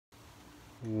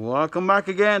Welcome back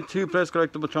again to Playdays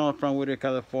Collectibles channel from Whittier,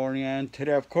 California. And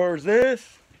today, of course, is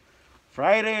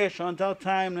Friday, show and tell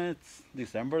time. It's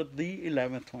December the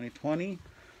 11th, 2020.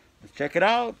 Let's check it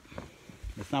out.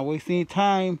 Let's not waste any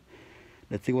time.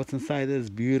 Let's see what's inside this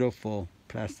beautiful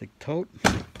plastic tote.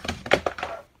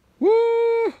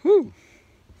 Woohoo!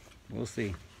 We'll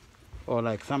see. Or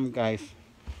like some guys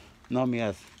know me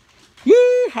as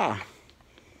Yeehaw!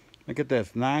 Look at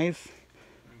this. Nice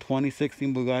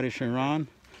 2016 Bugatti Chiron.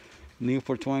 New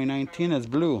for 2019. It's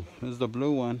blue. This is the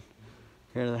blue one.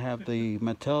 Here they have the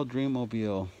Mattel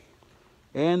Dreammobile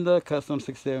and the custom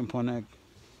 67 Pontiac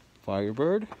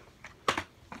Firebird.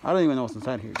 I don't even know what's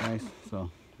inside here, guys.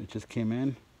 So it just came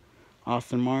in.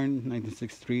 Aston Martin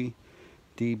 1963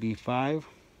 DB5.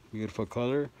 Beautiful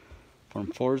color from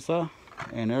Forza.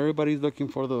 And everybody's looking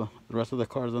for the rest of the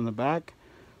cars on the back,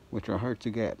 which are hard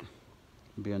to get.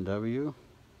 BMW,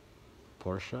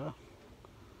 Porsche,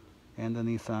 and the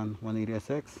Nissan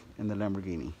 180SX and the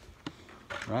Lamborghini.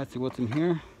 Alright, see what's in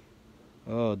here.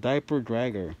 Oh, diaper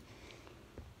dragger.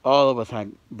 All of us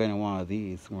have been in one of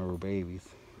these when we were babies.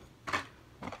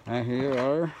 And here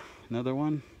are another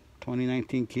one,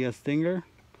 2019 Kia Stinger.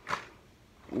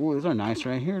 Ooh, these are nice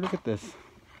right here. Look at this.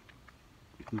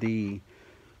 The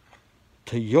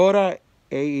Toyota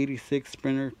A86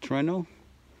 Sprinter Treno.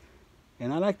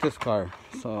 And I like this car,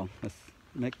 so let's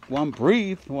make one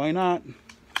breathe. Why not?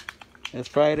 It's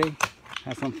Friday.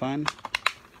 Have some fun.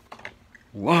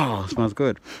 Wow, it smells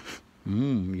good.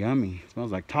 Yummy. It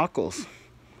smells like tacos.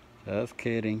 Just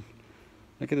kidding.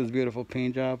 Look at this beautiful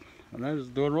paint job. Let's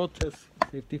do a road test.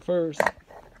 Safety first.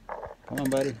 Come on,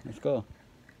 buddy. Let's go.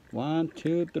 1,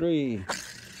 2, 3.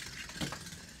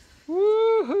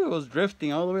 Woohoo! It was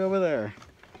drifting all the way over there.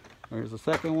 There's the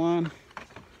second one.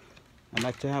 I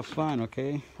like to have fun,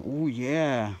 okay? Oh,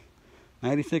 yeah.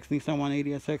 96 Nissan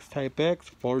 180SX Type X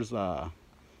Forza.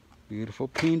 Beautiful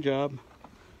paint job.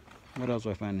 What else do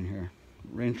I find in here?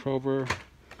 Range Rover.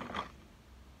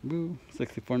 Woo.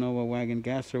 64 Nova Wagon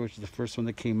Gasser, which is the first one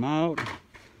that came out.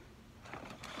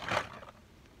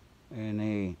 And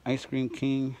a Ice Cream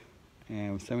King.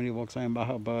 And 70 Volkswagen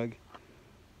Baja Bug.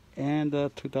 And a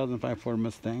 2005 Ford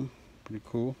Mustang. Pretty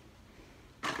cool.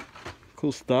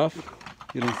 Cool stuff.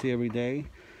 You don't see every day.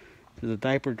 There's a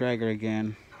diaper dragger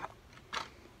again.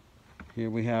 Here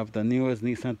we have the newest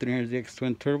Nissan 300ZX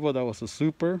Twin Turbo. That was a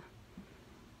Super.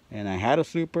 And I had a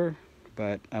Super,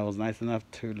 but I was nice enough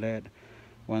to let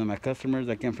one of my customers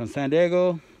that came from San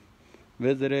Diego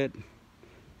visit it.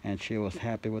 And she was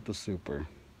happy with the Super.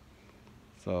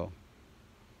 So,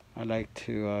 I like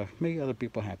to make other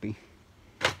people happy.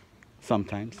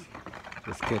 Sometimes.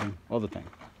 Just kidding. All the time.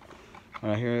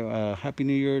 Alright, here, Happy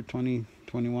New Year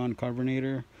 2021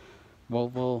 Carbonator,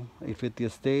 Volvo 850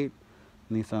 Estate,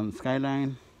 Nissan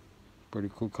Skyline. Pretty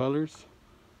cool colors.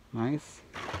 Nice.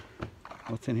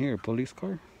 What's in here? Police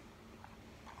car?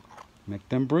 Make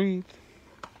them breathe.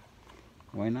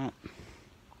 Why not?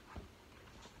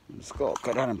 Let's go.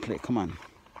 Cut out and play. Come on.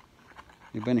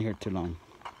 You've been here too long.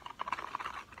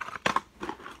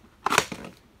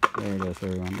 There it is,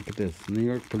 everyone. Look at this. New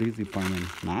York Police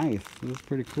Department. Nice. This is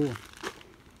pretty cool.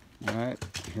 Alright,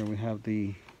 here we have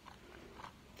the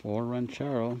Ford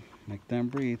Ranchero. Make them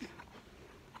breathe.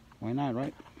 Why not,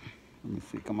 right? Let me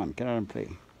see. Come on, get out and play.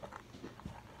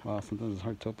 Wow, sometimes it's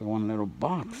hard to open one little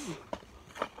box.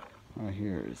 Right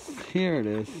here it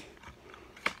is.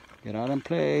 Get out and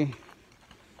play.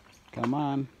 Come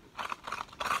on.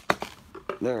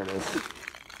 There it is.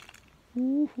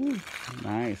 Woo-hoo.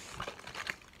 Nice.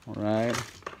 Alright.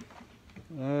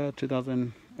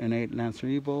 2008 Lancer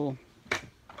Evo.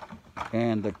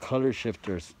 And the color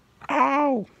shifters.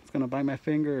 Ow! It's gonna bite my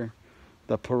finger.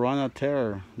 The Piranha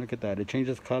Terror. Look at that. It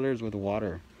changes colors with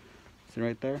water. See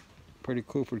right there? Pretty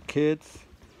cool for kids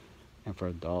and for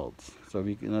adults. So if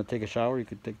you can take a shower, you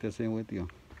could take this in with you.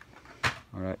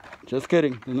 Alright. Just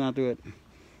kidding. Do not do it.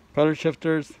 Color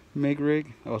shifters. MIG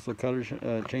rig. Also color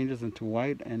changes into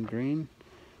white and green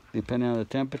depending on the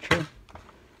temperature.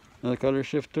 Another color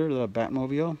shifter. The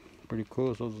Batmobile. Pretty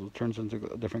cool. So it turns into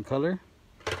a different color.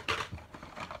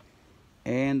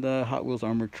 And the Hot Wheels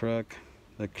armored truck,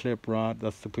 the clip rod,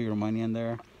 that's to put your money in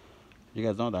there. You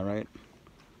guys know that, right?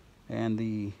 And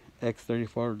the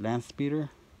X34 Land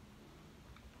Speeder.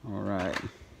 Alright.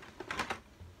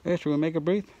 Hey, should we make a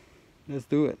breathe? Let's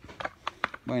do it.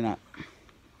 Why not?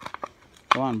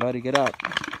 Come on, buddy, get out.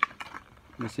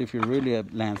 Let's see if you're really a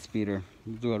Land Speeder.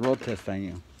 Let's do a road test on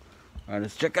you. Alright,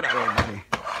 let's check it out, everybody.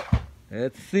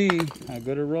 Let's see how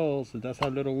good it rolls. It does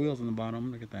have little wheels on the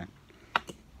bottom. Look at that.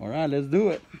 Alright, let's do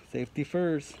it. Safety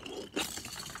first.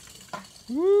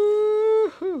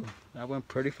 Woohoo! That went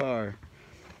pretty far.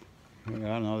 I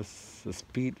don't know, it's a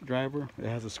speed driver. It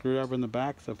has a screwdriver in the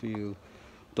back, so if you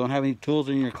don't have any tools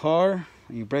in your car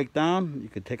and you break down, you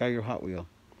could take out your Hot Wheel.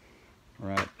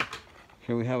 Alright,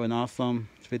 here we have an awesome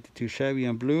 52 Chevy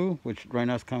in blue, which right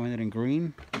now is coming in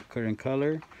green, current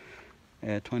color,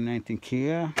 2019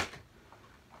 Kia.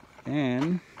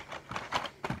 And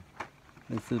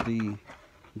this is the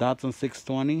Datsun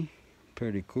 620,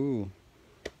 pretty cool.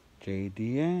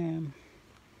 JDM.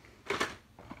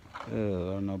 I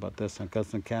don't know about this one.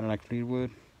 Custom Cadillac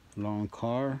Fleetwood, long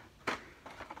car,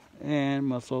 and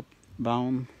muscle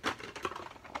bound,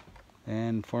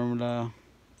 and Formula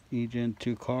E-Gen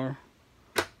 2 car.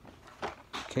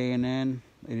 K&N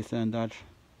 87 Dodge.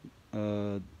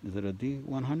 Is it a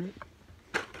D100?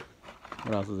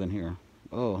 What else is in here?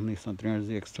 Oh, Nissan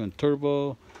 300ZX Twin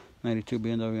Turbo, 92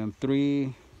 BMW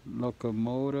M3,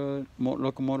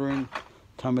 locomotoring.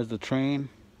 Thomas the Train.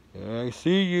 I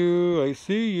see you. I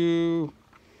see you.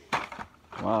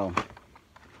 Wow.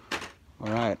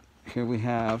 Alright, here we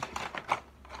have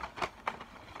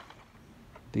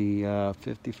the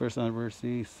 51st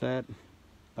anniversary set.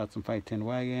 That's some 510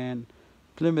 wagon,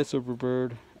 Plymouth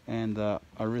Superbird, and the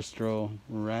Aristro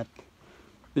Rat.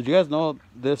 Did you guys know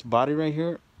this body right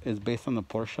here is based on the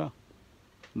Porsche?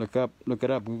 Look it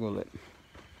up, Google it.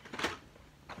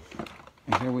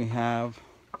 And here we have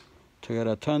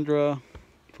Toyota Tundra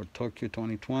for Tokyo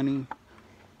 2020,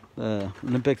 the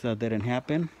Olympics that didn't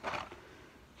happen.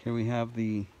 Here we have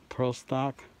the Pro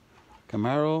Stock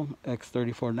Camaro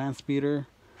X34 Land Speeder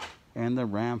and the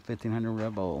Ram 1500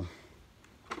 Rebel.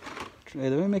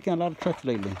 They've been making a lot of trucks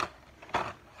lately.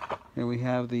 Here we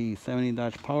have the 70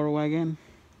 Dodge Power Wagon,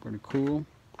 pretty cool,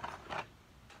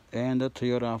 and the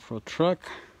Toyota Off-Road truck.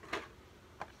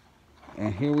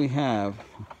 And here we have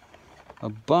a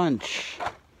bunch,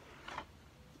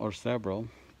 or several,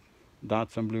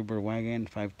 Datsun Bluebird wagon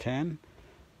 510,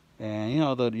 and you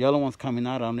know the yellow ones coming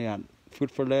out only at Food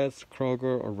for Less,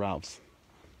 Kroger, or Ralph's.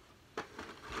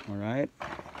 All right,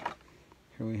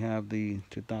 here we have the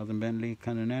 2000 Bentley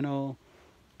Continental,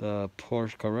 the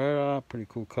Porsche Carrera, pretty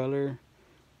cool color,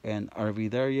 and RV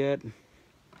there yet.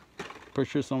 Pretty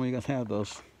sure some of you guys have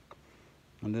those.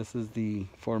 And this is the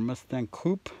Ford Mustang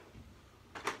Coupe,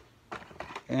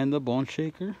 and the Bone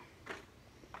Shaker,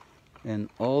 and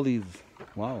all these,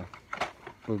 wow,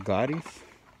 Bugattis.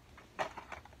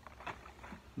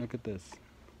 Look at this,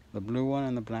 the blue one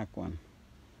and the black one.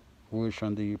 Which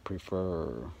one do you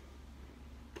prefer?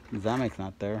 Zamek's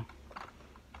not there.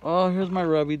 Oh, here's my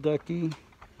rubby ducky.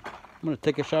 I'm gonna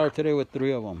take a shower today with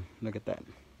 3 of them. Look at that.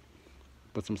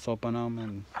 Put some soap on them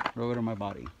and rub it on my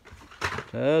body.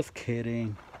 Just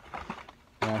kidding.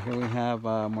 Here we have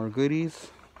more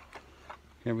goodies.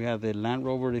 Here we have the Land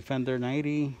Rover Defender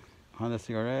 90, Honda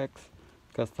CRX,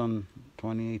 custom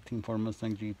 2018 Ford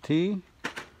Mustang GT,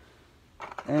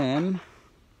 and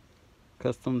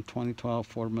custom 2012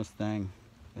 Ford Mustang.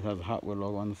 It has a Hot Wheel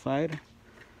logo on the side.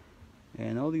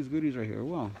 And all these goodies right here.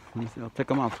 Well, let me see. I'll take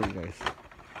them out for you guys.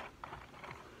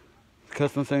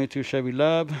 Custom 72 Chevy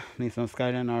Lub, Nissan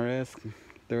Skyline RS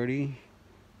 30,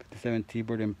 57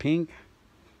 T-Bird in pink.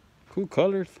 Cool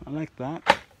colors. I like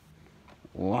that.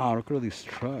 Wow, look at all these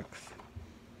trucks.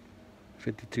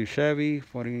 52 Chevy,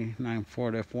 49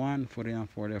 Ford F1, 49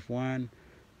 Ford F1,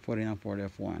 49 Ford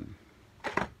F1.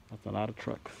 That's a lot of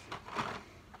trucks.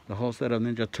 The whole set of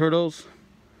Ninja Turtles,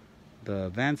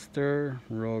 the Vanster,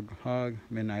 Rogue Hog,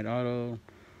 Midnight Auto,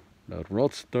 the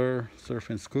Roadster, Surf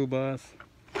and Scubas,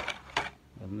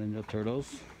 the Ninja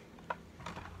Turtles.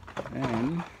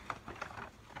 And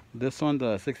this one,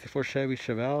 the 64 Chevy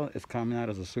Chevelle, is coming out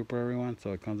as a Super, everyone,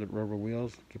 so it comes with rubber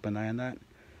wheels. Keep an eye on that.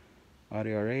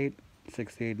 Audi R8,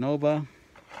 68 Nova,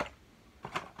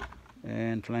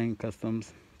 and Flying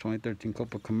Customs 2013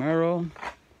 Copa Camaro.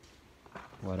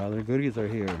 What other goodies are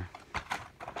here?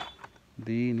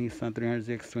 The Nissan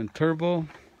 300ZX Twin Turbo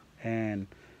and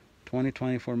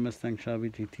 2024 Mustang Shelby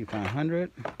GT500.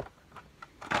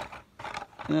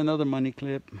 And another money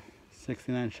clip,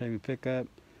 69 Chevy pickup,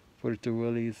 42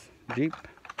 Willys Jeep.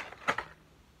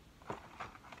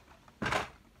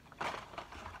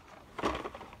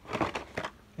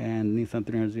 And Nissan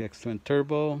 300ZX Twin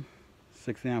Turbo,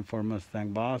 69 Ford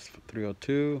Mustang Boss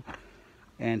 302,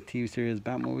 and TV series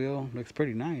Batmobile. Looks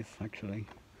pretty nice, actually.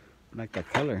 I like that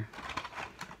color.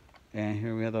 And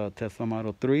here we have the Tesla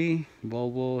Model 3,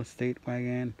 Volvo Estate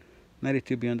Wagon,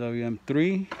 92 BMW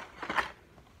M3,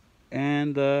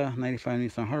 and 95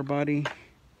 Nissan Hardbody,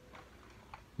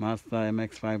 Mazda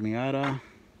MX-5 Miata,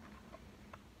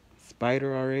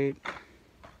 Spider R8,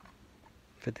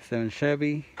 57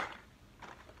 Chevy,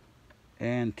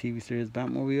 and TV series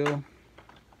Batmobile,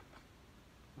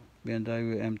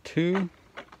 BMW M2,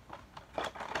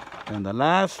 And the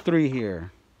last three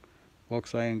here,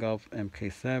 Volkswagen Golf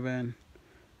MK7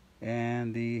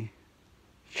 and the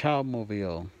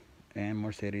Childmobile and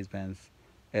Mercedes-Benz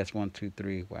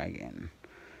S123 wagon.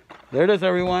 There it is,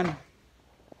 everyone.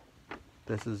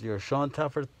 This is your show and tell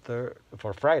for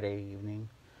Friday evening.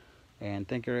 And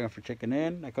thank you everyone for checking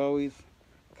in. Like always,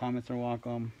 comments are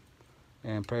welcome.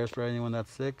 And prayers for anyone that's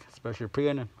sick, especially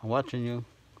Priya. I'm watching you.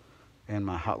 And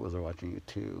my Hot Wheels are watching you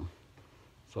too.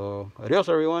 So, adios,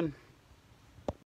 everyone.